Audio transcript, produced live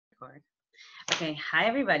record. Okay, hi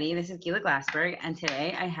everybody. This is Gila Glassberg, and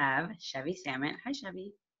today I have Shevi Samet. Hi,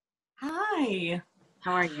 Shevi. Hi.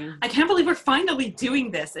 How are you? I can't believe we're finally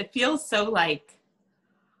doing this. It feels so like,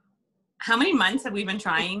 how many months have we been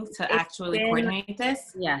trying to coordinate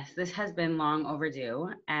this? Yes, this has been long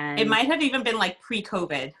overdue, and it might have even been like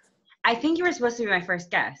pre-COVID. I think you were supposed to be my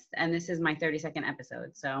first guest, and this is my 32nd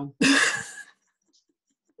episode, so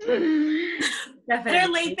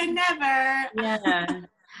Better late than never. Yeah.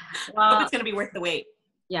 Well, I hope it's going to be worth the wait.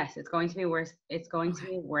 Yes, it's going to be worth. It's going to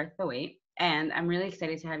be worth the wait, and I'm really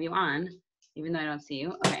excited to have you on, even though I don't see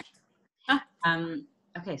you. Okay.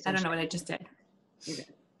 Okay. So I don't know what I just did. You're good.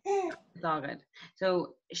 It's all good.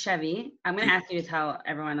 So Shevi, I'm going to ask you to tell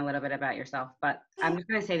everyone a little bit about yourself, but I'm just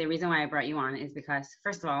going to say the reason why I brought you on is because,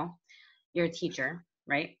 first of all, you're a teacher,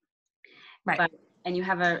 right? Right. And you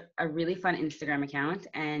have a really fun Instagram account,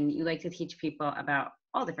 and you like to teach people about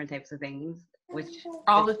all different types of things,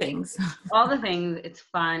 all the things. It's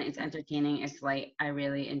fun, it's entertaining, it's light. I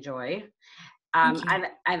really enjoy. I've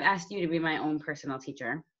asked you to be my own personal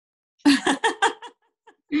teacher,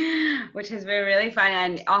 which has been really fun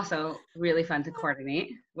and also really fun to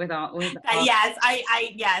coordinate with all. Yes.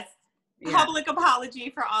 Yes. Yeah. Public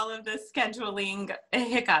apology for all of the scheduling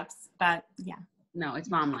hiccups, but yeah. No, it's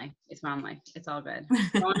mom life. It's mom life. It's all good.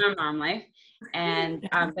 Going on mom life. And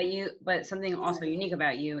but something also unique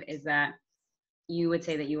about you is that you would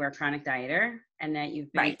say that you are a chronic dieter and that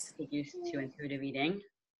you've been introduced to intuitive eating.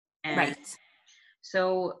 And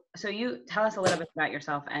so you tell us a little bit about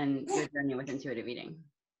yourself and your journey with intuitive eating.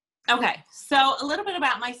 Okay. So a little bit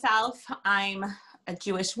about myself. I'm a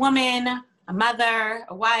Jewish woman, a mother,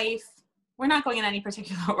 a wife. We're not going in any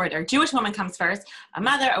particular order. Jewish woman comes first, a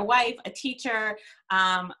mother, a wife, a teacher,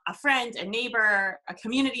 a friend, a neighbor, a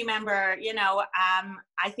community member.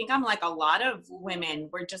 I think I'm like a lot of women.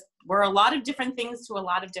 We're a lot of different things to a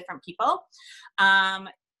lot of different people.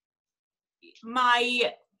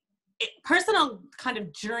 My personal kind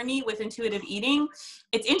of journey with intuitive eating,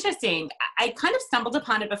 it's interesting. I kind of stumbled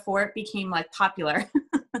upon it before it became like popular.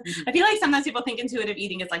 I feel like sometimes people think intuitive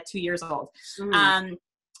eating is like 2 years old.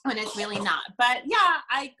 When it's really not. But yeah,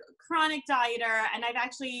 I chronic dieter, and I've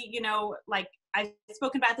actually, I've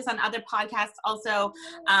spoken about this on other podcasts also,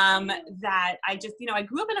 that I just, I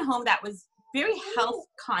grew up in a home that was very health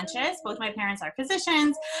conscious. Both my parents are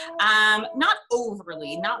physicians, not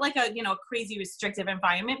overly, not like a, crazy restrictive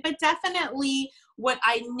environment, but definitely what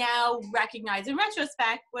I now recognize in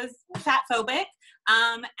retrospect was fat phobic.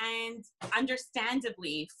 And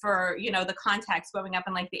understandably for, the context growing up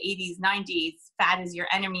in like the 80s, 90s, fat is your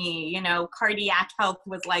enemy, cardiac health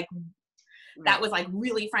was like, that was like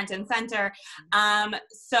really front and center.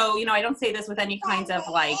 So, I don't say this with any kinds of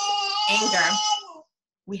like anger.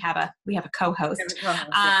 We have a co-host.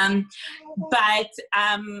 And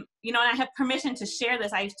I have permission to share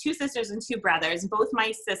this. I have 2 sisters and 2 brothers. Both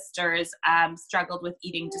my sisters struggled with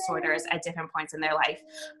eating disorders at different points in their life.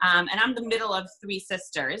 And I'm the middle of 3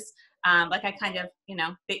 sisters. Like I kind of,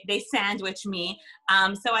 they sandwich me.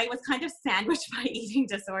 So I was kind of sandwiched by eating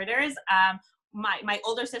disorders. My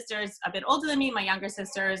older sister's a bit older than me. My younger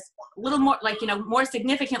sister's a little more more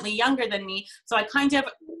significantly younger than me. So I kind of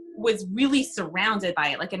was really surrounded by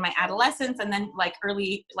it, like in my adolescence and then like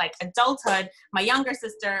early like adulthood. My younger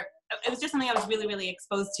sister, it was just something I was really, really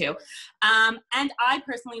exposed to. And I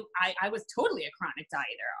personally, I was totally a chronic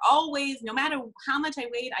dieter. Always, no matter how much I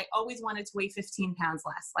weighed, I always wanted to weigh 15 pounds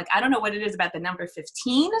less. Like, I don't know what it is about the number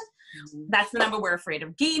 15. That's the number we're afraid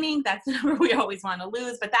of gaining. That's the number we always want to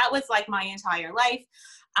lose. But that was like my entire life.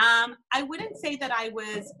 I wouldn't say that I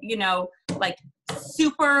was, like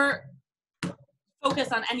super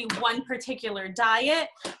focus on any one particular diet.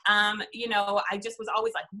 I just was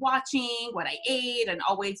always like watching what I ate and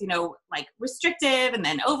always, like restrictive and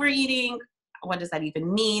then overeating. What does that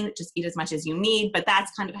even mean? Just eat as much as you need. But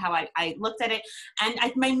that's kind of how I looked at it. And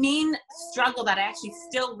my main struggle that I actually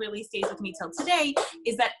still really stays with me till today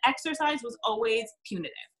is that exercise was always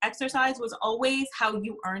punitive. Exercise was always how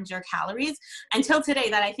you earned your calories until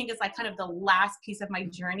today. That I think is like kind of the last piece of my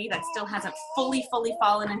journey that still hasn't fully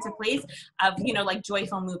fallen into place of, like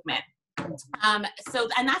joyful movement. And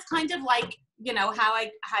that's kind of like, how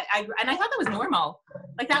I and I thought that was normal.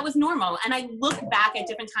 Like that was normal. And I look back at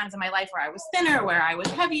different times in my life where I was thinner, where I was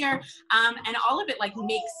heavier. And all of it like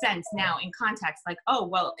makes sense now in context. Like, oh,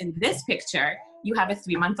 well, in this picture, you have a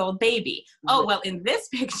 3-month-old baby. Oh, well, in this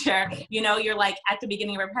picture, you know, you're like at the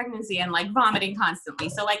beginning of a pregnancy and like vomiting constantly.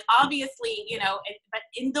 So like, obviously, you know, but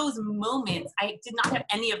in those moments, I did not have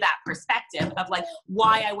any of that perspective of like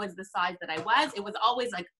why I was the size that I was. It was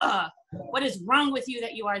always like, what is wrong with you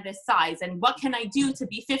that you are this size? And what can I do to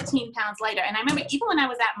be 15 pounds lighter? And I remember even when I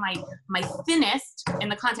was at my thinnest in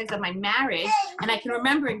the context of my marriage, and I can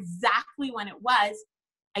remember exactly when it was,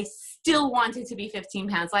 I still wanted to be 15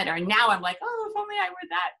 pounds lighter. And now I'm like, oh, if only I were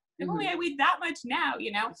that, if only I weighed that much now,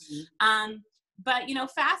 you know? But, you know,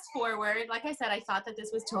 fast forward, like I said, I thought that this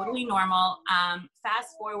was totally normal.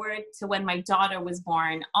 Fast forward to when my daughter was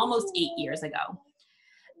born almost 8 years ago.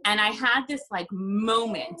 And I had this like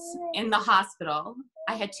moment in the hospital.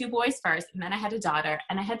 I had 2 boys first, and then I had a daughter.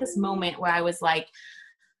 And I had this moment where I was like,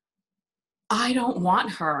 I don't want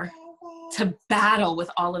her to battle with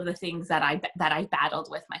all of the things that I battled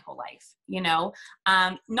with my whole life, you know?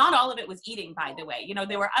 Not all of it was eating, by the way. You know,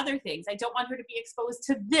 there were other things. I don't want her to be exposed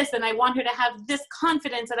to this, and I want her to have this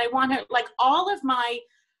confidence, and I want her, like, all of my,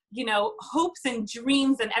 you know, hopes and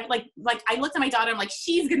dreams, and like I looked at my daughter, I'm like,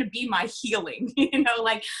 she's going to be my healing, you know,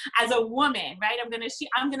 like as a woman, right? I'm going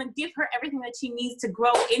to give her everything that she needs to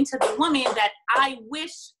grow into the woman that I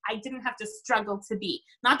wish I didn't have to struggle to be.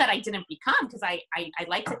 Not that I didn't become, because I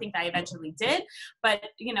like to think that I eventually did, but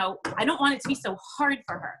you know, I don't want it to be so hard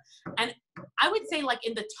for her. And I would say like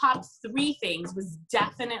in the top 3 things was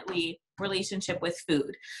definitely relationship with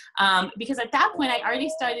food. Because at that point I already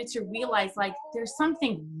started to realize like there's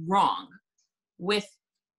something wrong with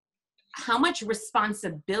how much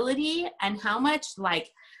responsibility and how much like,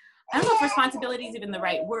 I don't know if responsibility is even the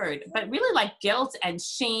right word, but really like guilt and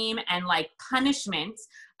shame and like punishment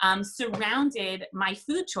surrounded my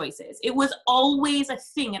food choices. It was always a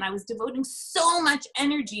thing, and I was devoting so much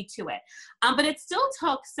energy to it. But it still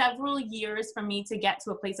took several years for me to get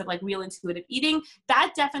to a place of like real intuitive eating.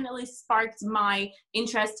 That definitely sparked my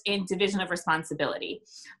interest in division of responsibility.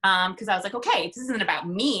 Because I was like, okay, this isn't about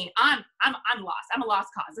me. I'm lost. I'm a lost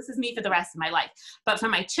cause. This is me for the rest of my life. But for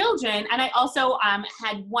my children, and I also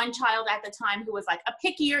had one child at the time who was like a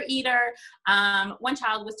pickier eater. One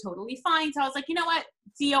child was totally fine. So I was like, you know what?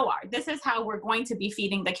 DOR, this is how we're going to be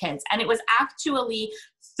feeding the kids. And it was actually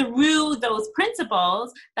through those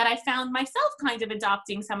principles that I found myself kind of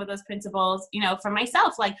adopting some of those principles, you know, for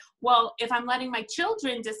myself. Like, well, if I'm letting my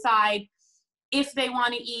children decide if they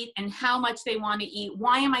want to eat and how much they want to eat,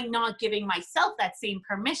 why am I not giving myself that same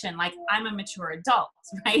permission? Like, I'm a mature adult,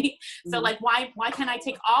 right? Mm-hmm. So like, why can't I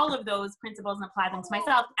take all of those principles and apply them to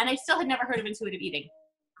myself? And I still had never heard of intuitive eating.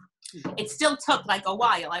 It still took like a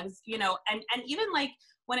while. I was, you know, and even like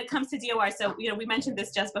when it comes to DOR, so, you know, we mentioned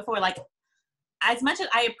this just before, like, as much as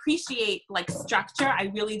I appreciate like structure,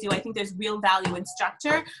 I really do. I think there's real value in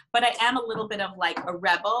structure, but I am a little bit of like a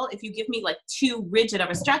rebel if you give me like too rigid of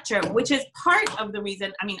a structure, which is part of the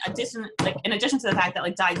reason, I mean, in addition to the fact that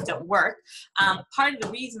like diets don't work, part of the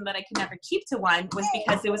reason that I could never keep to one was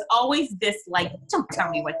because there was always this like, don't tell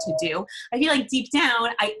me what to do. I feel like deep down,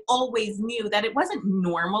 I always knew that it wasn't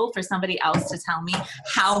normal for somebody else to tell me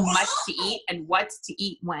how much to eat and what to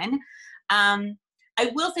eat when. I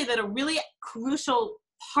will say that a really crucial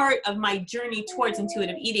part of my journey towards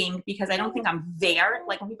intuitive eating, because I don't think I'm there.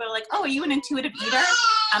 Like when people are like, oh, are you an intuitive eater?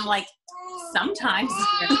 I'm like, sometimes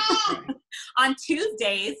on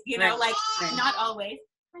Tuesdays, you know, like not always.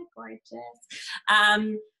 Hi,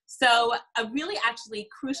 gorgeous. So a really actually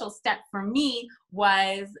crucial step for me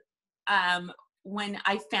was when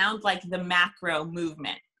I found like the macro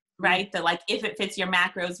movement. Right? The like, if it fits your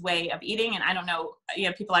macros way of eating. And I don't know, you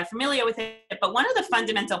know, people are familiar with it, but one of the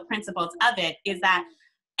fundamental principles of it is that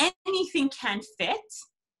anything can fit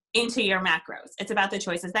into your macros. It's about the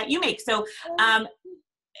choices that you make. So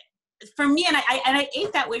for me, and I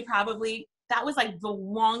ate that way probably, that was like the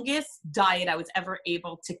longest diet I was ever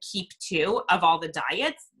able to keep to of all the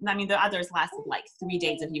diets. I mean, the others lasted like 3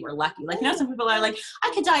 days if you were lucky. Like, you know, some people are like,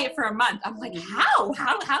 I could diet for a month. I'm like, how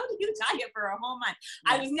do you diet for a whole month?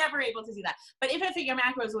 Yeah. I was never able to do that. But if it fit your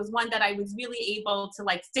macros was one that I was really able to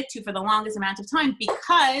like stick to for the longest amount of time,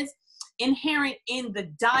 because inherent in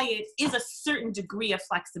the diet is a certain degree of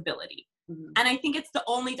flexibility. And I think it's the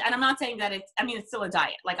only, and I'm not saying that it's still a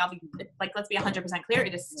diet. Like let's be 100% clear.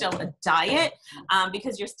 It is still a diet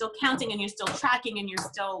because you're still counting and you're still tracking and you're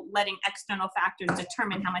still letting external factors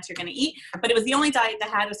determine how much you're going to eat. But it was the only diet that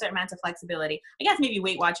had a certain amount of flexibility. I guess maybe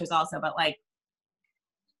Weight Watchers also, but like,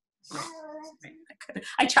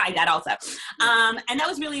 I tried that also. And that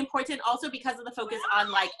was really important also because of the focus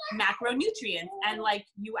on like macronutrients, and like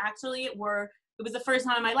you actually were it was the first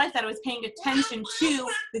time in my life that I was paying attention to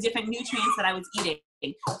the different nutrients that I was eating.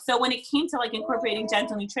 So when it came to like incorporating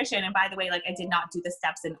gentle nutrition, and by the way, like I did not do the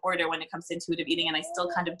steps in order when it comes to intuitive eating, and I still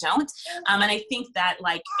kind of don't. And I think that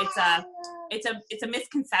like it's a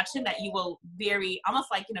misconception that you will almost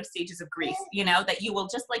like, you know, stages of grief, you know, that you will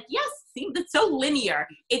just like, yes, see, that's so linear.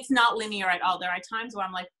 It's not linear at all. There are times where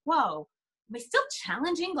I'm like, whoa, am I still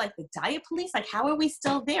challenging like the diet police? Like, how are we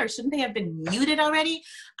still there? Shouldn't they have been muted already?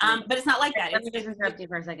 But it's not like that. Let me just interrupt you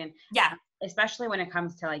for a second. Yeah. Especially when it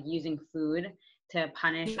comes to like using food to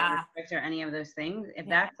punish or restrict or any of those things. If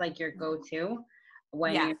that's like your go-to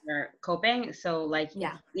when you're coping. So like,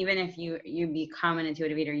 even if you become an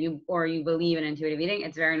intuitive eater, you believe in intuitive eating,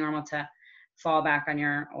 it's very normal to fall back on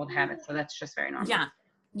your old habits. So that's just very normal. Yeah.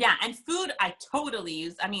 Yeah. And food, I totally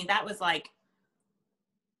used. I mean, that was like,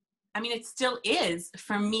 it still is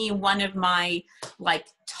for me, one of my like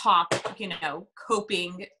top, you know,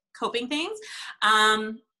 coping things.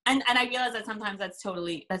 And I realize that sometimes that's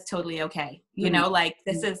totally okay. You know, like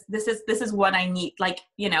this is what I need. Like,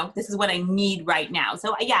 you know, this is what I need right now.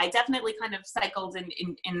 So yeah, I definitely kind of cycled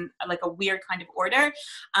in like a weird kind of order.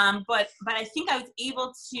 But I think I was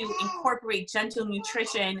able to incorporate gentle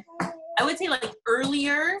nutrition, I would say like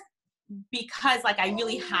earlier, because like I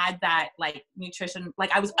really had that like nutrition,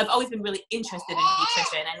 like I've always been really interested in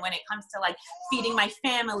nutrition. And when it comes to like feeding my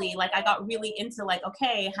family, like I got really into like,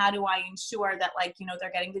 okay, how do I ensure that like, you know,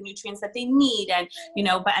 they're getting the nutrients that they need? And, you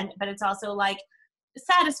know, but it's also like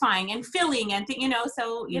satisfying and filling and you know,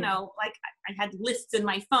 so, you know, like I had lists in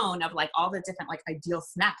my phone of like all the different like ideal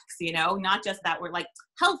snacks, you know, not just that were like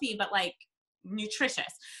healthy, but like nutritious.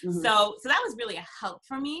 So that was really a help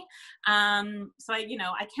for me. So I, you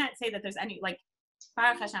know, I can't say that there's any like,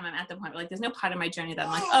 Baruch Hashem, I'm at the point where like there's no part of my journey that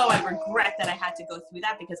I'm like, oh, I regret that I had to go through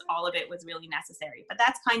that, because all of it was really necessary. But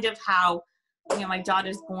that's kind of how, you know, my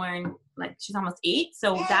daughter's born, like she's almost 8.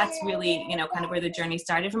 So that's really, you know, kind of where the journey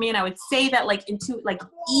started for me. And I would say that like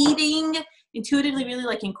eating intuitively, really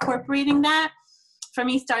like incorporating that for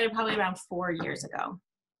me started probably around 4 years ago.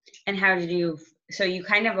 And how did you, so you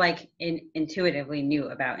kind of like intuitively knew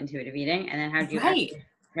about intuitive eating, and then how did you,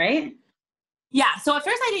 right? Yeah. So at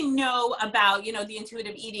first I didn't know about, you know, the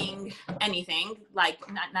intuitive eating, anything, like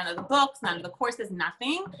none of the books, none of the courses,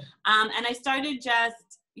 nothing. And I started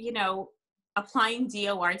just, you know, applying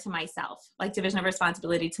DOR to myself, like division of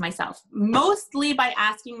responsibility to myself, mostly by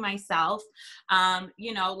asking myself,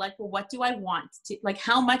 you know, like, well, what do I want to, like,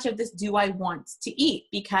 how much of this do I want to eat?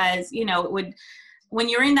 Because, you know, it would, when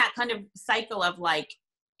you're in that kind of cycle of like,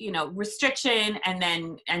 you know, restriction and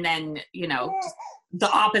then, you know, the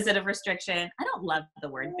opposite of restriction. I don't love the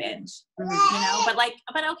word binge, you know,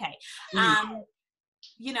 but okay.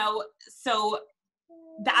 You know, so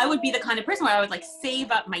I would be the kind of person where I would like save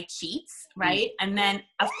up my cheats, right? And then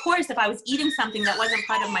of course, if I was eating something that wasn't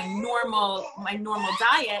part of my normal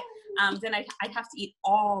diet, then I'd have to eat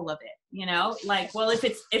all of it, you know, like, well, if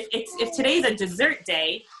today's a dessert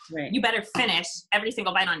day, you better finish every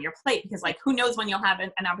single bite on your plate, because like, who knows when you'll have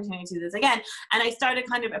an opportunity to do this again. And I started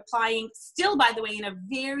kind of applying, still, by the way, in a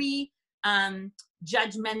very,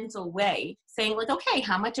 judgmental way, saying like, okay,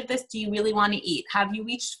 how much of this do you really want to eat? Have you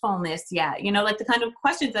reached fullness yet? You know, like the kind of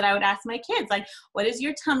questions that I would ask my kids, like, what does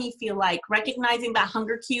your tummy feel like? Recognizing that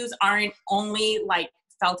hunger cues aren't only like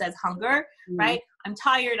felt as hunger, right? I'm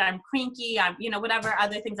tired, I'm cranky, I'm, you know, whatever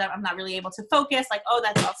other things that I'm not really able to focus, like, oh,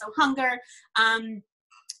 that's also hunger. And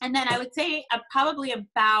then I would say probably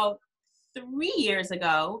about 3 years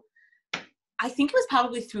ago, I think it was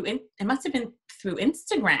probably it must have been through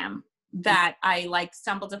Instagram that I like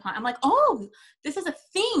stumbled upon. I'm like, oh, this is a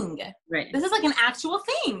thing. Right. This is like an actual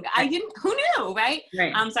thing. Who knew, right?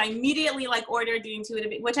 So I immediately like ordered the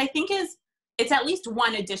intuitive, which I think it's at least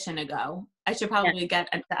one edition ago. I should probably get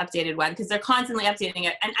the updated one, because they're constantly updating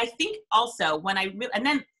it. And I think also when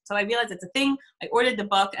so I realized it's a thing. I ordered the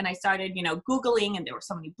book and I started, you know, Googling, and there were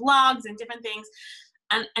so many blogs and different things.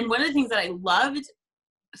 And one of the things that I loved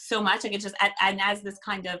so much, like, it's just, and as this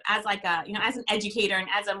kind of, as like a, you know, as an educator and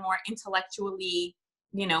as a more intellectually,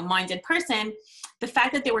 you know, minded person, the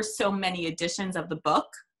fact that there were so many editions of the book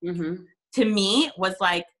to me was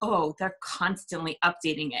like, oh, they're constantly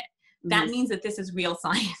updating it. That means that this is real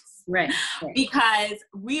science. Right. Because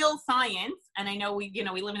real science, and I know we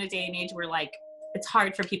live in a day and age where like, it's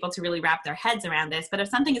hard for people to really wrap their heads around this, but if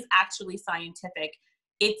something is actually scientific,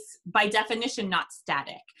 it's by definition not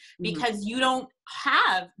static, because you don't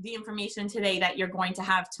have the information today that you're going to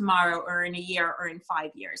have tomorrow or in a year or in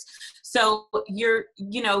 5 years. So your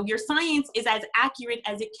science is as accurate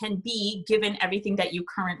as it can be given everything that you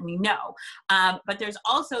currently know. But there's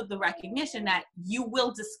also the recognition that you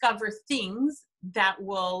will discover things that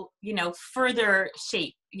will, further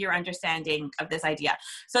shape your understanding of this idea.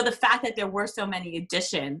 So the fact that there were so many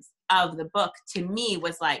editions of the book, to me,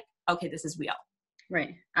 was like, okay, this is real.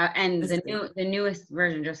 Right. And the newest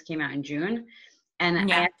version just came out in June. And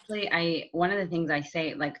I one of the things I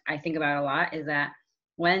say, like, I think about a lot is that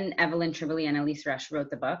when Evelyn Tribole and Elise Resch wrote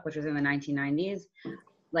the book, which was in the 1990s,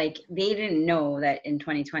 like, they didn't know that in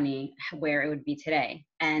 2020 where it would be today.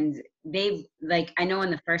 And they, like, I know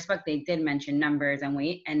in the first book they did mention numbers and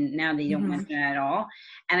weight, and now they don't mention it at all.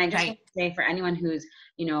 And I just want to say, for anyone who's,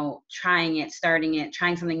 trying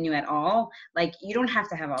something new at all, like, you don't have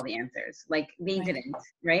to have all the answers. Like, they didn't,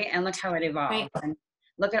 right? And look how it evolved. Right. And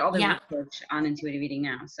look at all the research on intuitive eating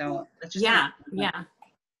now. So that's just I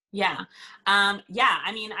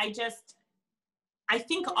mean, I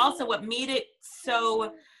think also what made it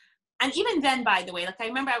so, and even then, by the way, like, I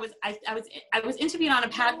remember I was interviewed on a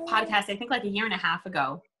podcast, I think like a year and a half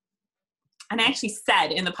ago. And I actually said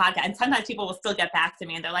in the podcast, and sometimes people will still get back to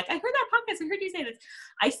me and they're like, I heard that podcast, I heard you say this.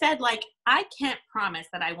 I said, like, I can't promise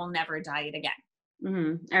that I will never diet again.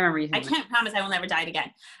 I remember you saying I can't promise I will never diet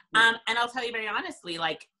again. And I'll tell you very honestly,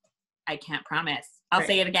 like, I can't promise. I'll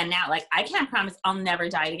say it again now. Like, I can't promise I'll never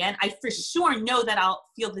diet again. I for sure know that I'll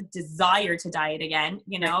feel the desire to diet again,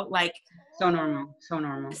 like. So normal. So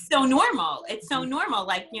normal. It's so normal.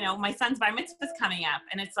 Like, my son's bar mitzvah is coming up,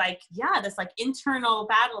 and it's like, this like internal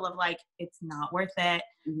battle of like, it's not worth it.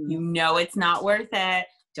 It's not worth it.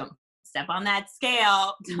 Don't step on that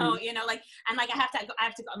scale. Don't, like, and like, I have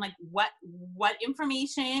to go, I'm like, what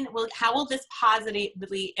information how will this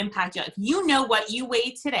positively impact you? If you know what you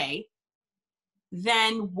weigh today,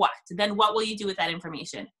 then what will you do with that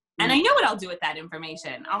information? And I know what I'll do with that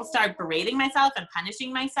information. I'll start berating myself and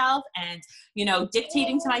punishing myself and,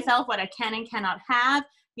 dictating to myself what I can and cannot have.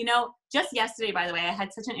 Just yesterday, by the way, I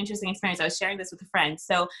had such an interesting experience. I was sharing this with a friend.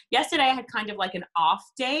 So yesterday I had kind of like an off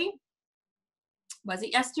day. Was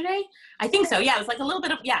it yesterday? I think so. Yeah, it was like a little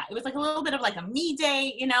bit of like a me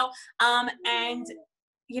day, and,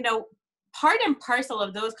 part and parcel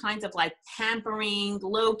of those kinds of like pampering,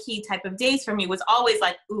 low key type of days for me was always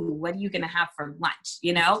like, ooh, what are you going to have for lunch?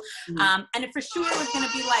 And it for sure was going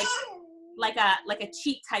to be like a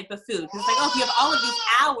cheat type of food. Cause it's like, if you have all of these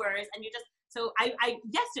hours and you just, so I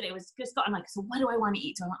yesterday was just, I'm like, so what do I want to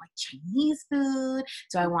eat? Do I want like Chinese food?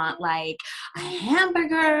 Do I want like a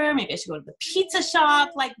hamburger? Maybe I should go to the pizza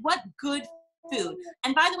shop. Like, what good food?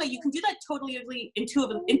 And by the way, you can do that totally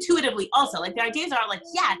intuitively also. Like, the ideas are like,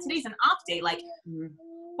 today's an off day. Like,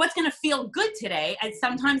 what's going to feel good today? And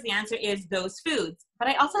sometimes the answer is those foods. But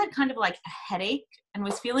I also had kind of like a headache and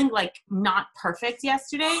was feeling like not perfect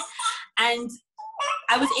yesterday. And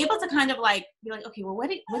I was able to kind of like be like, okay, well, what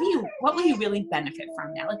will you really benefit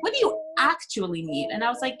from now? Like, what do you actually need? And I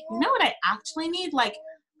was like, you know what I actually need? Like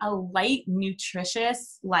a light,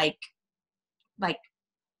 nutritious, like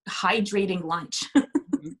hydrating lunch.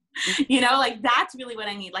 Like, that's really what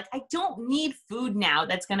I need. Like, I don't need food now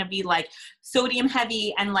that's going to be like sodium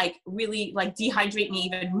heavy and like really like dehydrate me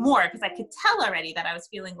even more, because I could tell already that I was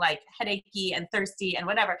feeling like headachy and thirsty and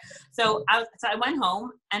whatever. So I went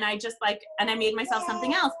home and I just like, and I made myself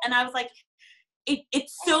something else. And I was like,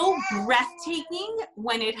 it's so breathtaking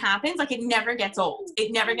when it happens. Like, it never gets old.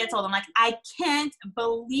 It never gets old. I'm like, I can't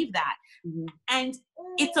believe that. And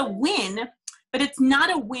it's a win. But it's not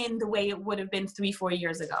a win the way it would have been 3-4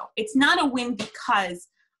 years ago. It's not a win because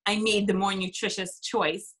I made the more nutritious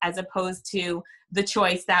choice as opposed to the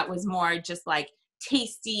choice that was more just like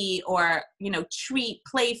tasty or, treat,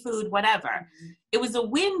 play food, whatever. It was a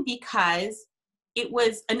win because it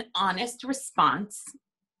was an honest response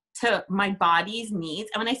to my body's needs.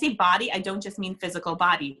 And when I say body, I don't just mean physical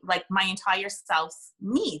body, like my entire self's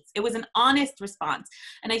needs. It was an honest response.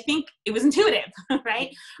 And I think it was intuitive,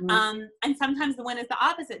 right? And sometimes the win is the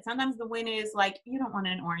opposite. Sometimes the win is like, you don't want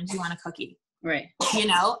an orange, you want a cookie. Right.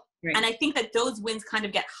 Right. And I think that those wins kind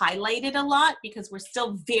of get highlighted a lot because we're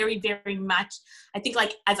still very, very much, I think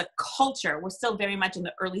like as a culture, we're still very much in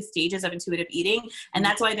the early stages of intuitive eating. And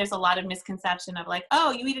that's why there's a lot of misconception of like,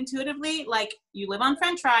 oh, you eat intuitively, like you live on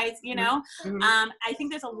French fries, I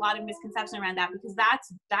think there's a lot of misconception around that because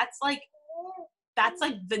that's like that's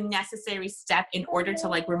like the necessary step in order to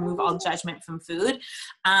like remove all judgment from food.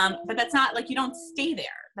 But that's not like, you don't stay there.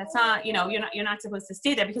 That's not, you know, you're not supposed to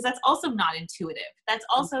stay there, because that's also not intuitive. That's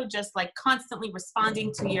also just like constantly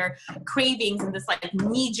responding to your cravings and this like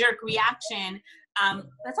knee-jerk reaction.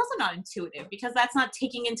 That's also not intuitive, because that's not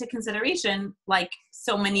taking into consideration like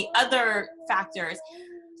so many other factors.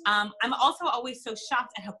 I'm also always so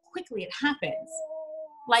shocked at how quickly it happens.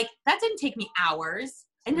 Like, that didn't take me hours.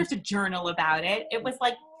 I didn't have to journal about it. It was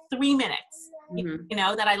like 3 minutes, you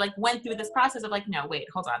know, that I like went through this process of like, no, wait,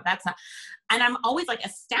 hold on. That's not, and I'm always like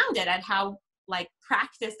astounded at how like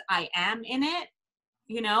practiced I am in it,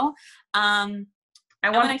 you know? I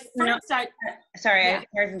want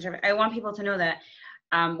people to know that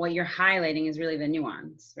what you're highlighting is really the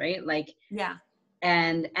nuance, right? Like, yeah.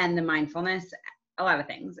 And the mindfulness, a lot of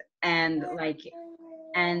things. And like,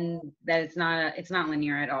 and that it's not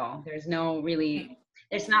linear at all. There's no really,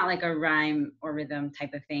 it's not like a rhyme or rhythm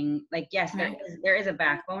type of thing. Like, yes, there is a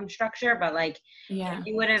backbone structure, but like, if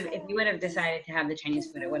you would have decided to have the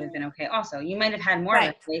Chinese food, it would have been okay. Also, you might have had more of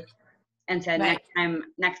a steak and said,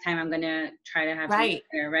 next time I'm going to try to have something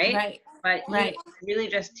there, right? But really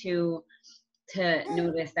just to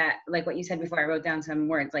notice that, like what you said before, I wrote down some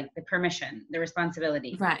words, like the permission, the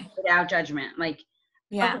responsibility, without judgment. Like,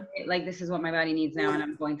 okay, like this is what my body needs now, and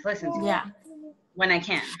I'm going to listen to it when I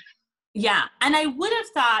can. Yeah. And I would have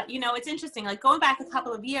thought, you know, it's interesting, like going back a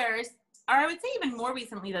couple of years, or I would say even more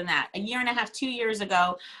recently than that, 1.5 years, 2 years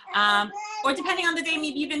ago, or depending on the day,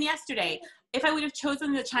 maybe even yesterday, if I would have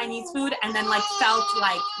chosen the Chinese food and then like felt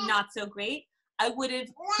like not so great, I would have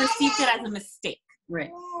perceived it as a mistake.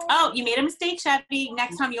 Right. Oh, you made a mistake, Shevi.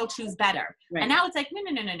 Next time you'll choose better. Right. And now it's like,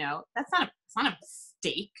 no. It's not a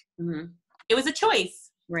mistake. It was a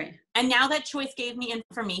choice. Right. And now that choice gave me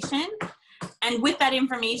information. And with that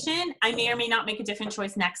information, I may or may not make a different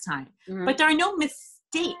choice next time. But there are no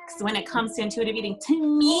mistakes when it comes to intuitive eating.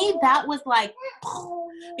 To me, that was like,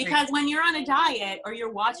 because when you're on a diet or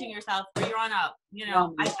you're watching yourself or you're on a, you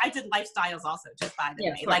know, I did lifestyles also, just by the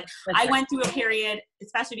way. Like, I went through a period,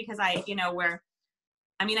 especially because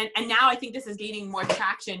and now I think this is gaining more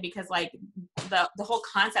traction, because like the whole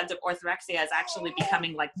concept of orthorexia is actually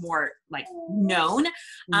becoming like more like known.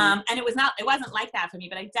 And it wasn't like that for me,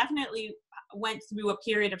 but I definitely went through a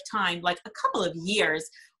period of time, like a couple of years,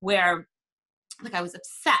 where like I was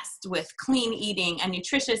obsessed with clean eating and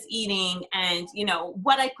nutritious eating, and, you know,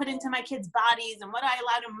 what I put into my kids' bodies and what I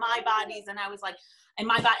allowed in my bodies. And I was like,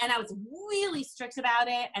 and I was really strict about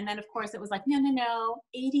it. And then of course it was like, no,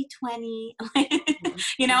 80-20,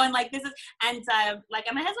 you know, and like this is, and like,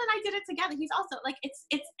 and my husband and I did it together. He's also like, it's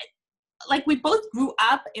like, we both grew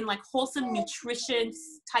up in like wholesome nutrition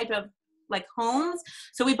type of like homes.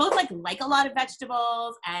 So we both like a lot of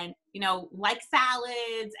vegetables and, you know, like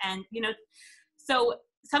salads, and, you know, so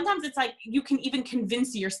sometimes it's like, you can even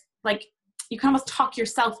convince you can almost talk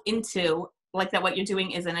yourself into like that what you're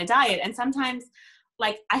doing isn't a diet. And sometimes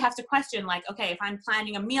like I have to question, like, okay, if I'm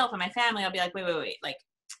planning a meal for my family, I'll be like, wait, like,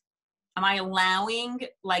 am I allowing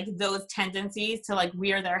like those tendencies to like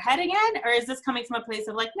rear their head again? Or is this coming from a place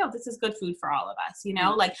of like, no, this is good food for all of us, you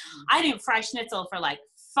know? Like, I didn't fry schnitzel for like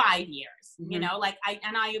 5 years, you know, like I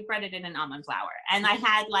bread it in an almond flour, and I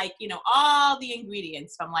had like, you know, all the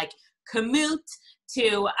ingredients from like kamut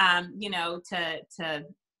to, you know, to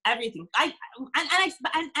everything. I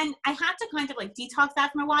had to kind of like detox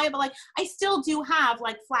that for a while, but like I still do have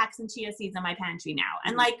like flax and chia seeds in my pantry now,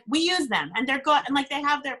 and like we use them and they're good and like they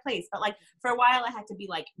have their place. But like for a while I had to be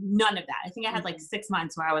like none of that. I think I had like 6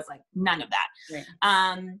 months where I was like none of that. Right.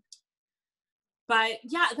 But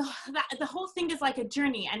yeah, the whole thing is like a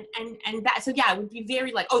journey, and that, so yeah, it would be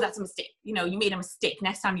very like, oh, that's a mistake. You know, you made a mistake.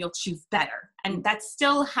 Next time you'll choose better. And that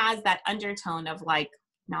still has that undertone of like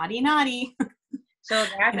naughty. So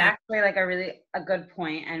that's actually like a good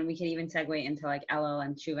point, and we could even segue into like Elul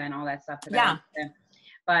and Tshuva and all that stuff.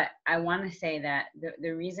 But I want to say that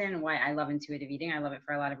the reason why I love intuitive eating, I love it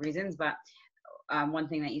for a lot of reasons. But one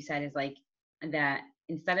thing that you said is like that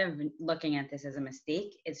instead of looking at this as a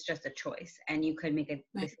mistake, it's just a choice, and you could make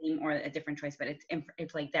the same or a different choice. But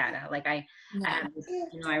it's like data. Like I have this,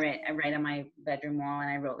 you know, I write on my bedroom wall,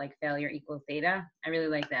 and I wrote like failure equals data. I really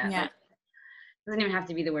like that. Yeah. Like, doesn't even have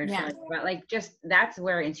to be the word failure, but like just that's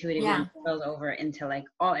where intuitive eating spills over into like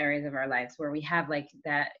all areas of our lives, where we have like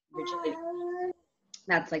that rigidity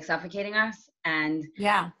that's like suffocating us, and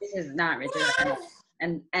this is not rigid at all.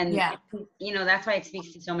 And you know, that's why it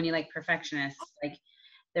speaks to so many like perfectionists. Like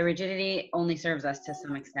the rigidity only serves us to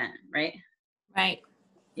some extent, right? Right.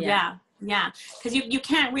 Yeah. Because you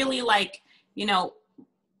can't really like, you know,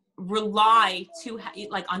 rely too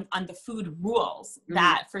like on the food rules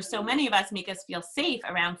that for so many of us make us feel safe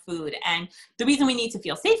around food. And the reason we need to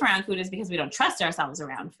feel safe around food is because we don't trust ourselves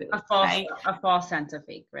around food. A false sense of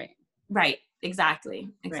fake, right? Right. Exactly.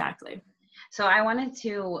 Right. So I wanted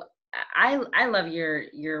to, I love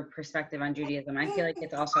your perspective on Judaism. I feel like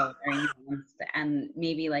it's also very nuanced, and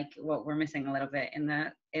maybe like what we're missing a little bit in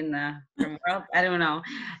the world. I don't know.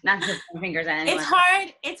 Not to point fingers at anyone.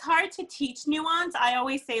 It's hard to teach nuance. I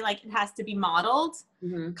always say like it has to be modeled,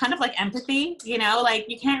 kind of like empathy, you know, like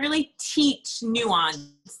you can't really teach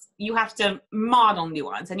nuance. You have to model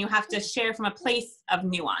nuance, and you have to share from a place of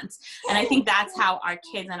nuance. And I think that's how our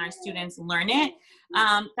kids and our students learn it.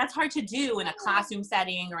 That's hard to do in a classroom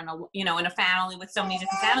setting or in a family with so many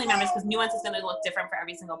different family members, because nuance is going to look different for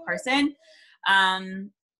every single person.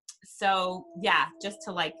 So yeah, just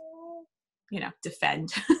to like,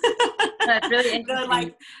 defend. That's really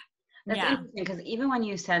interesting. That's interesting, because even when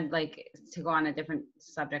you said, like, to go on a different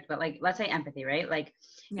subject, but like, let's say empathy, right? Like,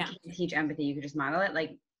 you can't teach empathy, you could just model it.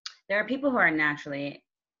 Like, there are people who are naturally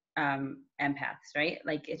empaths, right?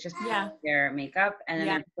 Like, it's just their makeup, and then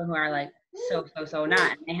there are people who are like so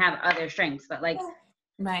not, and they have other strengths, but like,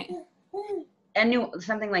 right. And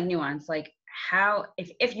something like nuance, like how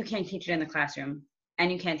if you can't teach it in the classroom and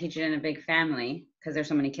you can't teach it in a big family because there's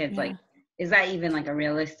so many kids, like, is that even like a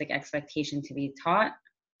realistic expectation to be taught?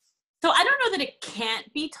 So I don't know that it can't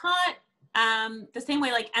be taught the same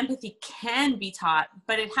way like empathy can be taught,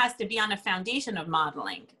 but it has to be on a foundation of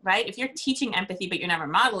modeling, right? If you're teaching empathy, but you're never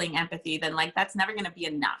modeling empathy, then like that's never going to be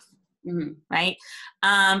enough. Right.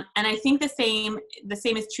 And I think the same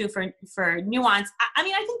is true for nuance. I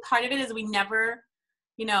mean, I think part of it is we never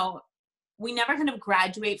kind of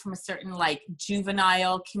graduate from a certain like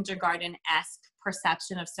juvenile kindergarten-esque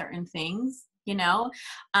perception of certain things,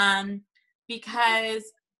 because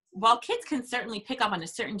while kids can certainly pick up on a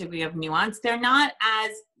certain degree of nuance, they're not as,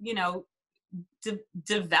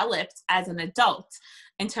 developed as an adult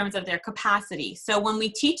in terms of their capacity. So when we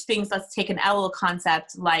teach things, let's take an Elul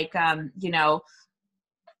concept like, the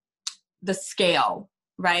scale,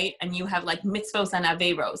 right? And you have like mitzvos and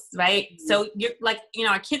averos, right? So you're like,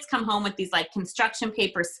 our kids come home with these like construction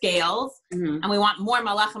paper scales, and we want more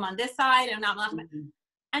malachim on this side and not malachim.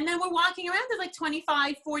 And then we're walking around as like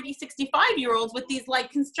 25, 40, 65-year-olds with these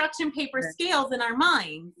like construction paper scales in our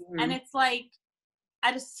minds. And it's like,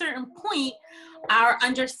 at a certain point, our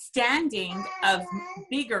understanding of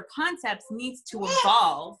bigger concepts needs to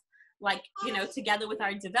evolve, like, together with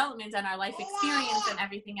our development and our life experience and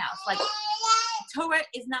everything else. Like, Torah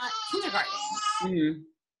is not kindergarten.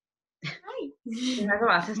 Right.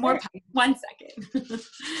 More, 1 second.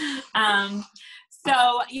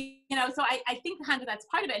 So I think kind of that's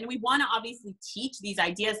part of it. And we want to obviously teach these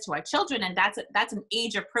ideas to our children. And that's an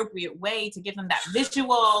age appropriate way to give them that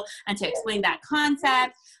visual and to explain that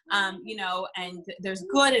concept, and there's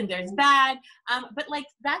good and there's bad. But like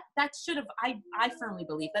that should have, I firmly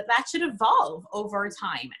believe that should evolve over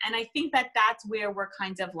time. And I think that's where we're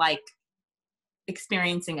kind of like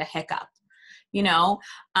experiencing a hiccup.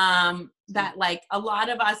 That like a lot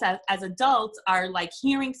of us as adults are like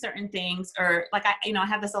hearing certain things, or like, I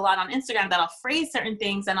have this a lot on Instagram that I'll phrase certain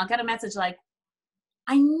things and I'll get a message like,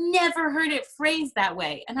 I never heard it phrased that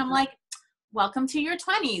way. And I'm like, welcome to your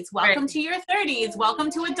 20s, welcome to your 30s, welcome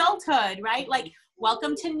to adulthood, right? Like,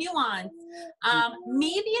 welcome to nuance.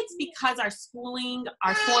 Maybe it's because our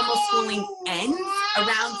formal schooling ends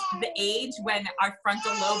around the age when our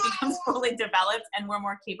frontal lobe becomes fully developed and we're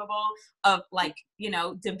more capable of like,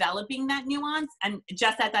 developing that nuance. And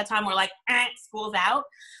just at that time, we're like, school's out.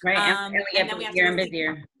 Right. And we get busier and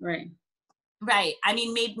busier. Right. Right. I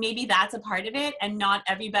mean, maybe that's a part of it. And not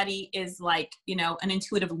everybody is like, an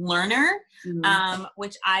intuitive learner,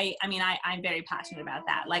 which I'm very passionate about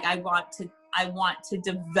that. Like, I want to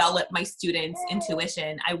develop my students'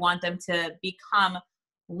 intuition. I want them to become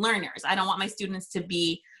learners. I don't want my students to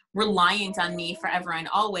be reliant on me forever and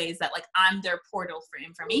always, that like I'm their portal for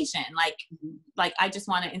information. Like I just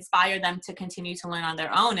want to inspire them to continue to learn on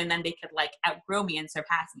their own, and then they could like outgrow me and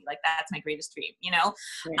surpass me. Like, that's my greatest dream,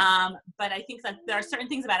 Right. But I think that there are certain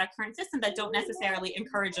things about our current system that don't necessarily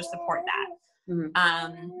encourage or support that.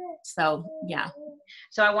 So yeah.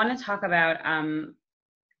 So I want to talk about,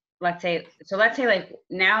 let's say like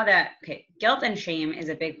now that, guilt and shame is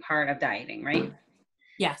a big part of dieting, right?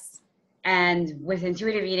 Yes. And with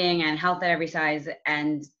intuitive eating and health at every size,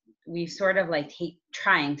 and we've sort of like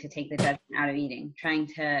trying to take the judgment out of eating,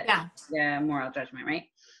 the moral judgment, right?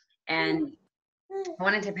 And I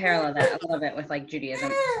wanted to parallel that a little bit with like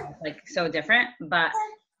Judaism. It's like so different, but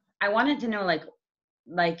I wanted to know like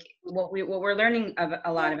what we're learning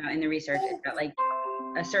a lot about in the research is that like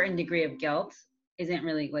a certain degree of guilt isn't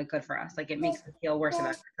really like good for us. Like it makes us feel worse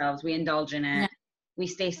about ourselves. We indulge in it. We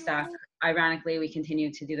stay stuck. Ironically, we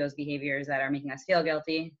continue to do those behaviors that are making us feel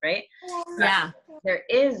guilty, right? Yeah. There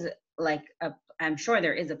is like I'm sure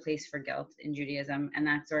there is a place for guilt in Judaism, and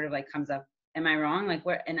that sort of like comes up. Am I wrong? Like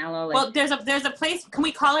what in LO? Like, well, there's a place. Can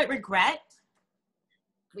we call it regret?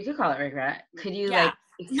 We could call it regret. Could you Yeah. like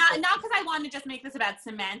Not because I want to just make this about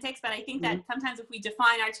semantics, but I think that sometimes if we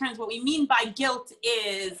define our terms, what we mean by guilt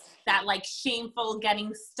is that like shameful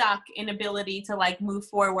getting stuck inability to like move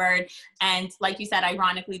forward. And like you said,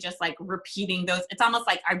 ironically, just like repeating those, it's almost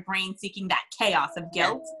like our brain seeking that chaos of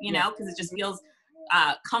guilt, you know, because it just feels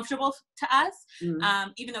comfortable to us.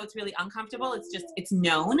 Even though it's really uncomfortable, it's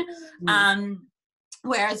known.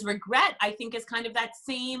 Whereas regret, I think, is kind of that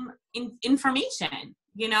same information.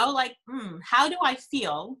 You know, like, how do I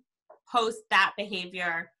feel post that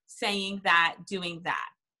behavior, saying that, doing that?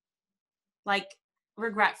 Like,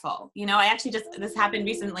 regretful. You know, I actually this happened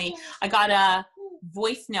recently. I got a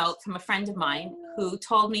voice note from a friend of mine who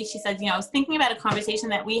told me, she said, you know, I was thinking about a conversation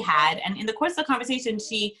that we had. And in the course of the conversation,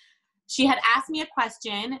 she had asked me a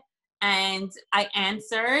question and I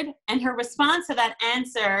answered. And her response to that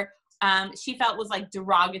answer, she felt was like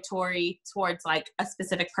derogatory towards like a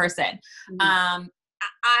specific person.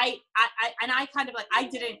 I kind of like, I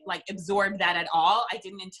didn't like absorb that at all. I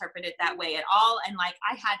didn't interpret it that way at all. And like,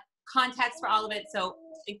 I had context for all of it. So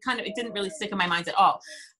it didn't really stick in my mind at all.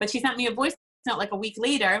 But she sent me a voice note like a week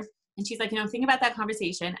later. And she's like, you know, think about that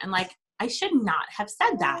conversation. And like, I should not have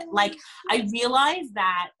said that. Like, I realized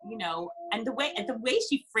that, you know, and the way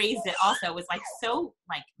she phrased it also was like so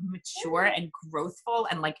like mature and growthful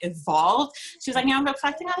and like evolved. She was like, you know, I'm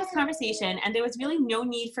reflecting on this conversation and there was really no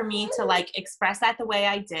need for me to like express that the way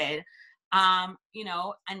I did. You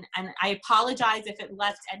know, and I apologize if it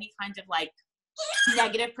left any kind of like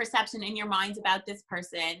negative perception in your minds about this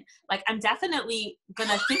person. Like, I'm definitely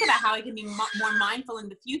gonna think about how I can be more mindful in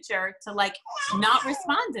the future to like not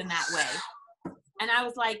respond in that way. And I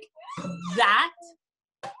was like, that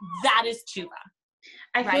is tshuva.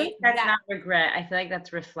 I feel like that's not regret. I feel like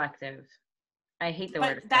that's reflective. I hate the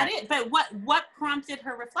word. But what prompted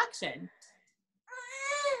her reflection?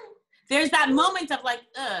 There's that moment of like,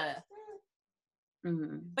 ugh.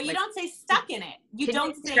 But you don't say stuck in it. You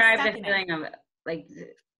don't say stuck in it. Describe the feeling of like,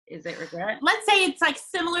 is it regret? Let's say it's like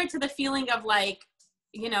similar to the feeling of like,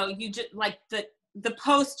 you know, you just like the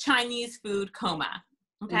post Chinese food coma.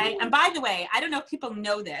 Okay. And by the way, I don't know if people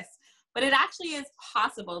know this, but it actually is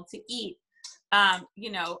possible to eat,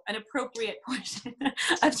 you know, an appropriate portion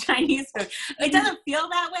of Chinese food. It doesn't feel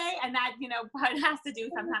that way. And that, you know, part has to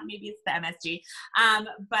do sometimes, maybe it's the MSG.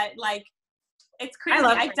 But like, it's crazy.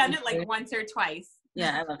 I've done it like once or twice.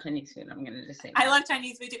 Yeah, I love Chinese food. I'm going to just say that. I love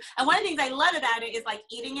Chinese food too. And one of the things I love about it is like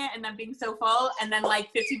eating it and then being so full and then like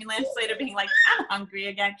 15 minutes later being like, I'm hungry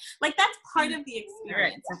again. Like that's part of the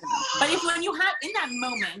experience. Right. But if when you have in that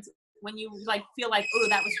moment, when you like feel like, oh,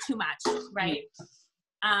 that was too much, right?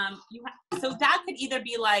 So that could either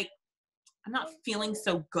be like, I'm not feeling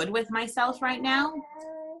so good with myself right now.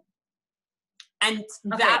 And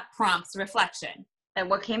that prompts reflection. And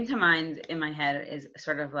what came to mind in my head is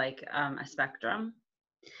sort of like a spectrum.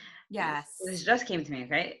 Yes. This just came to me,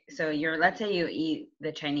 okay? So let's say you eat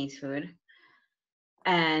the Chinese food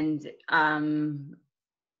and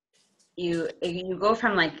you go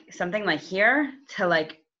from like something like here to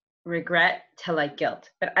like regret to like guilt.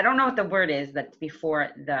 But I don't know what the word is that's before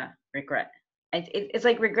the regret. It's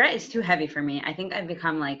like regret is too heavy for me. I think I've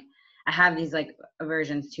become like, I have these like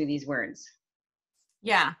aversions to these words.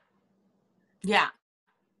 Yeah. Yeah.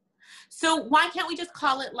 So why can't we just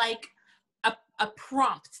call it like a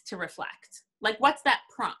prompt to reflect? Like, what's that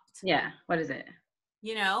prompt? Yeah. What is it?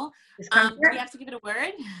 You know, discomfort? Do we have to give it a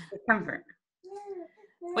word? Discomfort.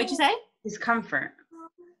 What'd you say? Discomfort.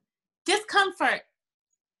 Discomfort.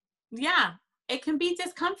 Yeah. It can be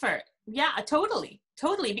discomfort. Yeah, totally.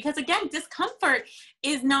 Because again, discomfort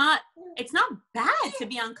it's not bad to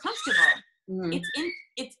be uncomfortable.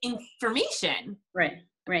 It's information.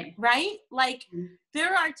 Right? Like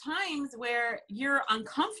there are times where you're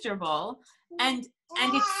uncomfortable and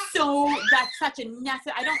that's such a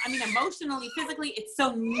emotionally, physically, it's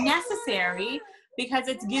so necessary because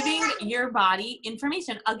it's giving your body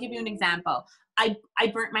information. I'll give you an example. I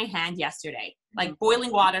burnt my hand yesterday, like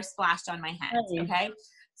boiling water splashed on my hand. Okay.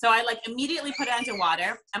 So I like immediately put it under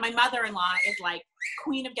water and my mother-in-law is like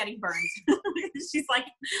queen of getting burned. She's like,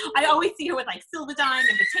 I always see her with like Silvadine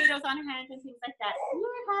and potatoes on her hands and things like that.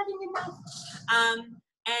 You're having enough.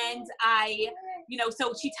 And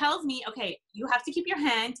so she tells me, okay, you have to keep your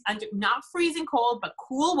hand under, not freezing cold, but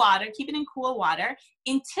cool water, keep it in cool water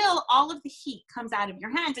until all of the heat comes out of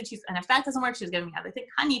your hands. And if that doesn't work, she's giving me other things,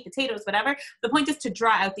 honey, potatoes, whatever. The point is to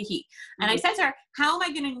draw out the heat. And I said to her, how am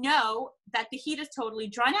I going to know that the heat is totally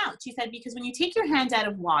drawn out? She said, because when you take your hand out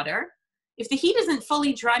of water, if the heat isn't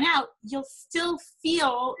fully drawn out, you'll still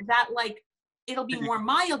feel that, like, it'll be more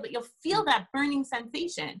mild, but you'll feel that burning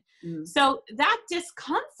sensation. So that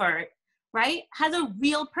discomfort, right, has a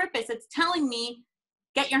real purpose. It's telling me,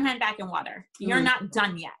 get your hand back in water. You're not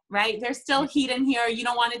done yet, right? There's still heat in here. You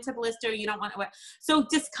don't want it to blister. You don't want it. So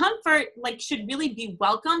discomfort, like, should really be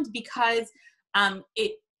welcomed, because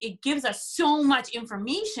it gives us so much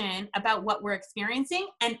information about what we're experiencing,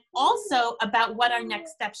 and also about what our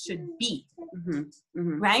next steps should be.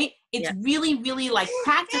 Right? It's really, really, like,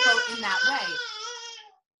 practical in that way.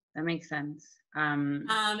 That makes sense. And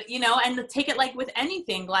take it like with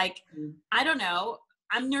anything, like, I don't know,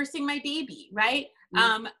 I'm nursing my baby, right?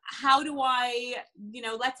 How do I,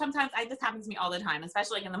 sometimes this happens to me all the time,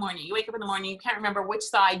 especially like in the morning. You wake up in the morning, you can't remember which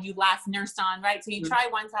side you last nursed on, right? So you try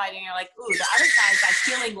one side and you're like, ooh, the other side is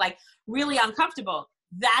feeling like really uncomfortable.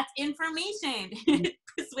 That's information.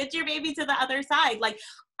 Switch your baby to the other side. Like,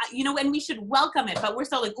 and we should welcome it, but we're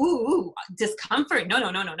still like, ooh, discomfort. No.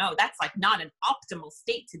 That's like not an optimal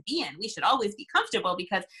state to be in. We should always be comfortable,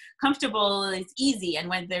 because comfortable is easy. And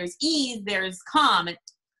when there's ease, there's calm. And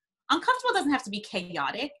uncomfortable doesn't have to be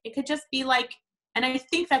chaotic. It could just be like, and I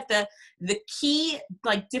think that the key,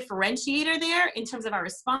 like, differentiator there in terms of our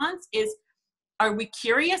response is, are we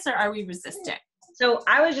curious or are we resistant? So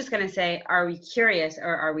I was just going to say, are we curious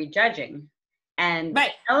or are we judging? And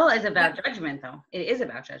right. Elul is about judgment, though. It is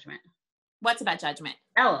about judgment. What's about judgment?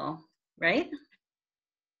 Elul, right?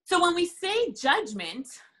 So when we say judgment,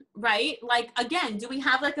 right, like, again, do we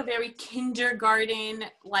have like a very kindergarten,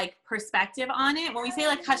 like, perspective on it? When we say,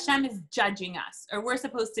 like, Hashem is judging us, or we're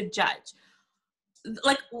supposed to judge,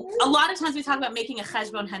 like, a lot of times we talk about making a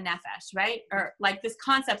cheshbon hanefesh, right? Or like this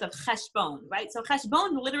concept of cheshbon, right? So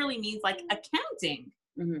cheshbon literally means like accounting.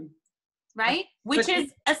 Right? Which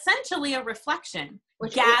is essentially a reflection.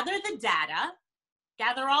 Gather the data,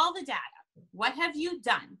 gather all the data. What have you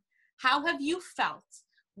done? How have you felt?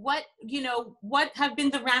 What have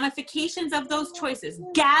been the ramifications of those choices?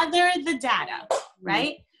 Gather the data,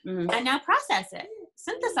 right? And now process it,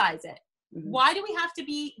 synthesize it. Why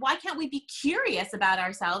can't we be curious about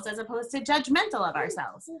ourselves as opposed to judgmental of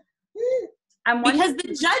ourselves? Because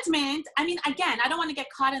the judgment, I mean, again, I don't want to get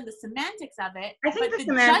caught in the semantics of it. I think the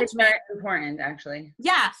semantics are important, actually.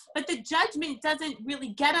 Yeah, but the judgment doesn't really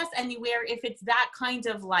get us anywhere if it's that kind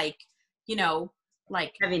of, like,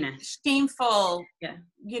 like heaviness, shameful,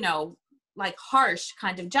 like harsh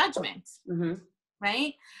kind of judgment,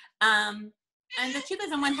 right? And the truth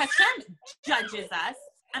is, when Hashem judges us,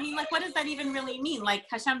 I mean, like, what does that even really mean? Like,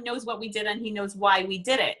 Hashem knows what we did and he knows why we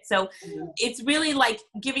did it. So it's really like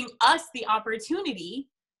giving us the opportunity,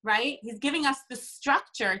 right? He's giving us the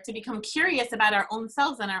structure to become curious about our own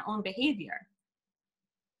selves and our own behavior.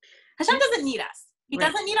 Hashem doesn't need us. He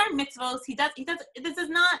doesn't need our mitzvos. He does, this is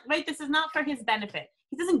not, right? This is not for his benefit.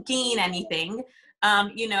 He doesn't gain anything,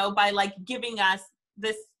 by, like, giving us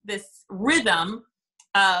this rhythm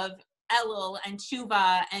of Elul and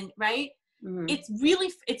Tshuva, and right? It's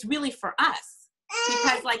really for us,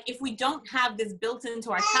 because, like, if we don't have this built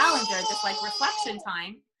into our calendar, this, like, reflection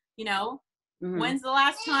time, when's the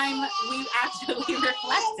last time we actually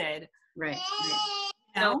reflected? Right.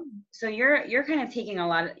 So you're kind of taking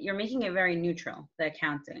you're making it very neutral, the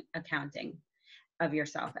accounting of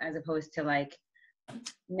yourself, as opposed to, like,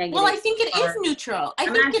 negative. Well, I think it is neutral. I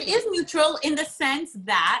think it is neutral in the sense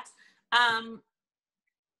that,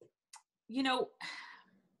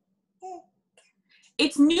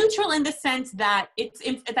 it's neutral in the sense that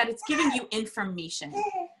it's giving you information.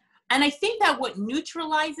 And I think that what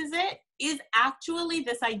neutralizes it is actually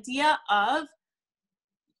this idea of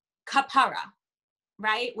kapara,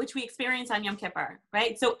 right? Which we experience on Yom Kippur,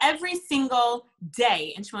 right? So every single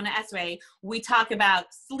day in Shemona Esrei, we talk about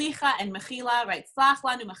slicha and mechila, right? Slach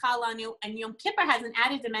lanu, mechal lanu, and Yom Kippur has an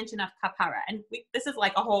added dimension of kapara. And this is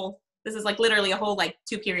like literally a whole, like,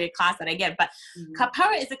 2-period class that I give. But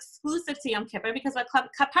kapara is exclusive to Yom Kippur, because what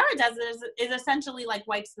kapara does is essentially, like,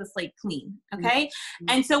 wipes the slate clean, okay?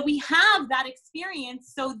 And so we have that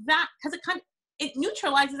experience, so that, because it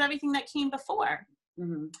neutralizes everything that came before.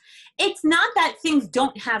 It's not that things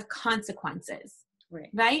don't have consequences,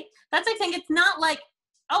 right? That's like saying, it's not like,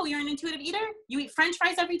 oh, you're an intuitive eater, you eat French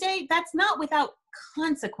fries every day. That's not without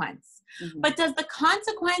consequence. But does the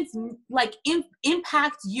consequence, like,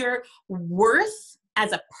 impact your worth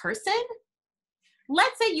as a person,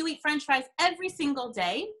 let's say you eat French fries every single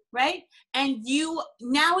day, right? And you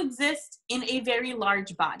now exist in a very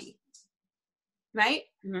large body, right?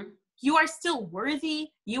 Mm-hmm. You are still worthy.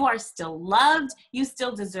 You are still loved. You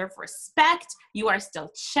still deserve respect. You are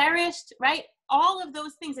still cherished, right? All of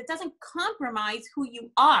those things. It doesn't compromise who you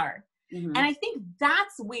are. Mm-hmm. And I think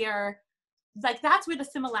that's where the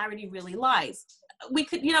similarity really lies. We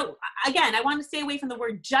could, again, I want to stay away from the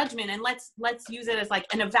word judgment, and let's use it as like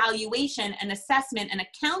an evaluation, an assessment, an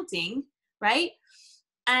accounting, right?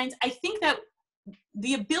 And I think that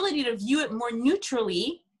the ability to view it more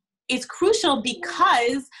neutrally is crucial,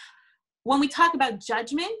 because when we talk about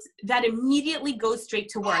judgment, that immediately goes straight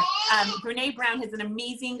to work. Brene Brown has an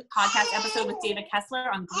amazing podcast episode with David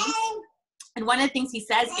Kessler on grief. And one of the things he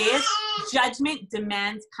says is judgment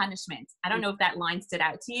demands punishment. I don't know if that line stood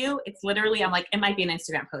out to you. It's literally, I'm like, it might be an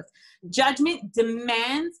Instagram post. Judgment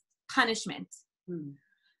demands punishment. And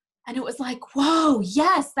it was like, whoa,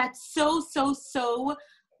 yes, that's so,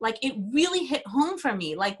 like, it really hit home for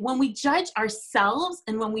me. Like, when we judge ourselves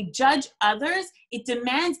and when we judge others, it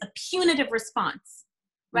demands a punitive response,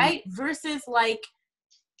 right? Versus like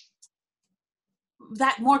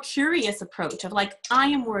that more curious approach of like, I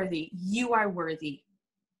am worthy, you are worthy,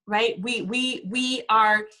 right? We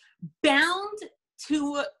are bound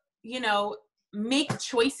to, make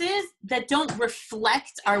choices that don't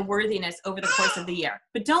reflect our worthiness over the course of the year.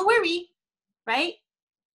 But don't worry, right?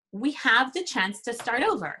 We have the chance to start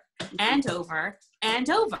over and over and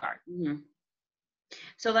over. Mm-hmm.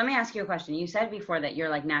 So let me ask you a question. You said before that you're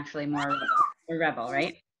like naturally more a rebel,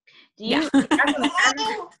 right? Do you,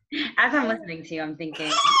 as I'm listening to you, I'm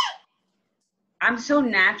thinking, I'm so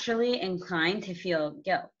naturally inclined to feel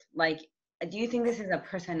guilt. Like, do you think this is a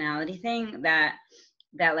personality thing that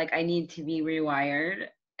like I need to be rewired?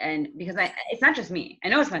 And because it's not just me. I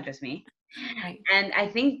know it's not just me. Right. And I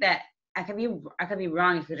think that I could be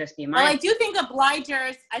wrong. It could just be mine. Well, I do think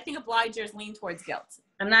obligers lean towards guilt.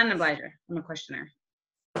 I'm not an obliger. I'm a questioner.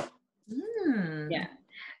 Yeah.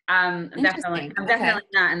 I'm definitely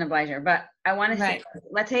not an obliger, but I want to say,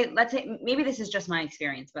 let's say, maybe this is just my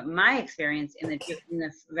experience, but my experience in the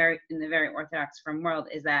very Orthodox frum world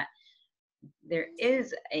is that there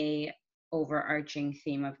is a overarching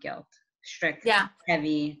theme of guilt, strict,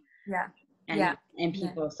 heavy, and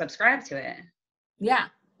people subscribe to it. Yeah,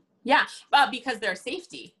 but because there's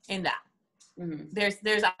safety in that. Mm-hmm. There's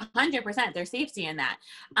 100% there's safety in that.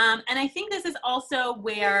 And I think this is also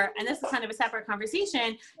where, and this is kind of a separate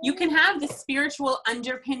conversation, you can have the spiritual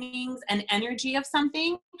underpinnings and energy of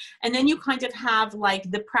something, and then you kind of have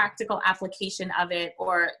like the practical application of it,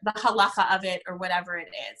 or the halacha of it, or whatever it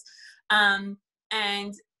is.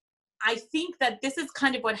 And I think that this is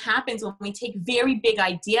kind of what happens when we take very big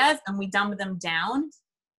ideas and we dumb them down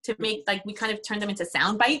to make, like, we kind of turn them into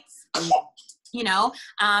sound bites. And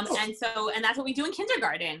that's what we do in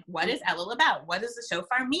kindergarten. What is Elul about? What does the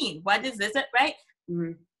shofar mean? What is this, right?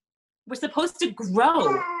 Mm-hmm. We're supposed to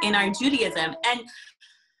grow in our Judaism. And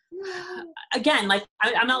again, like,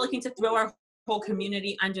 I'm not looking to throw our whole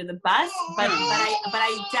community under the bus, but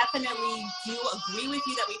I definitely do agree with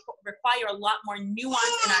you that we require a lot more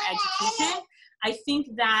nuance in our education. I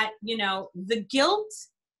think that, the guilt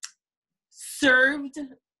served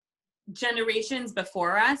generations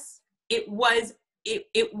before us. It was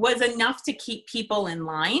enough to keep people in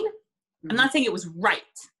line. Mm-hmm. I'm not saying it was right,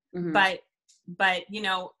 mm-hmm. but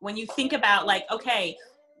when you think about, like, okay,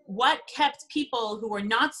 what kept people who were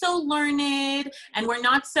not so learned and were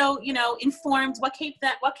not so, informed, what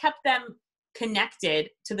kept them connected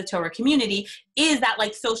to the Torah community is that,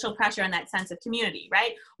 like, social pressure and that sense of community,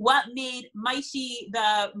 right? What made Maishi,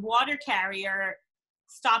 the water carrier,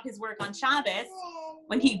 stop his work on Shabbos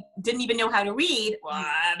when he didn't even know how to read? Well,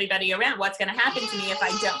 everybody around, what's going to happen to me if I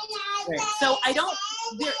don't? Right. So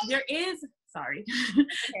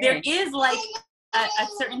there is like a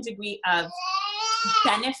certain degree of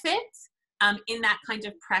benefit in that kind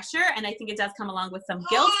of pressure. And I think it does come along with some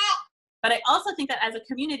guilt. But I also think that as a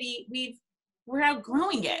community, we're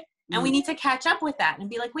outgrowing it. And we need to catch up with that and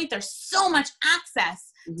be like, wait, there's so much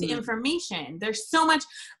access to information. There's so much.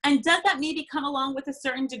 And does that maybe come along with a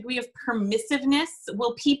certain degree of permissiveness?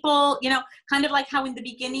 Will people, kind of like how in the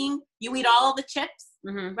beginning you eat all the chips,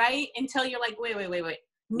 right? Until you're like, wait.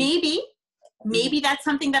 Maybe that's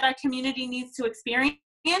something that our community needs to experience.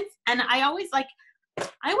 And I always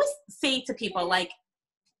say to people, like,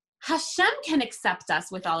 Hashem can accept us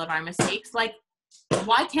with all of our mistakes. Like,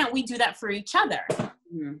 why can't we do that for each other?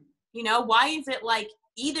 Mm-hmm. Why is it like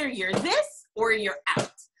either you're this or you're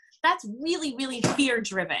out? That's really, really fear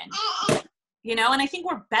driven, and I think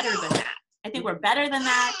we're better than that. I think we're better than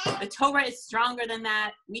that. The Torah is stronger than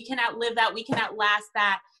that. We can outlive that. We can outlast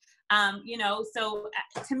that. You know, so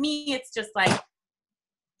to me, it's just like,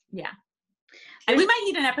 yeah. And we might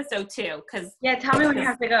need an episode too, because yeah, tell me when you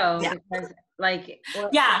have to go. Yeah. Because like,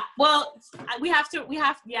 yeah, well, we have,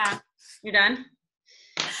 yeah. You're done?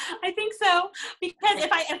 I think so, because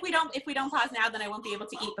if we don't pause now, then I won't be able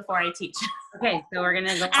to eat before I teach. Okay, so we're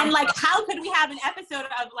gonna go. And like, how could we have an episode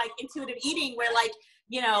of like intuitive eating where like,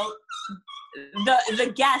 you know,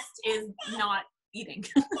 the guest is not eating?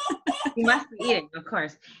 You must be eating, of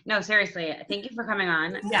course. No, seriously, thank you for coming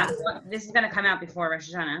on. Yeah. This is gonna come out before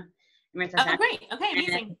Rosh Hashanah. Oh, great. Okay,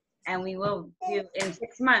 amazing. And we will do, in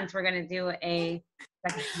 6 months, we're gonna do a.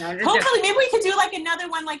 Hopefully, maybe we could do like another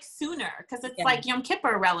one like sooner, because it's like Yom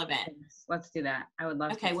Kippur relevant. Yes, let's do that. I would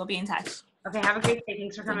love to. Okay, we'll be in touch. Okay, have a great day.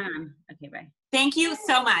 Thanks for coming on. Okay, bye. Thank you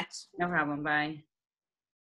so much. No problem. Bye.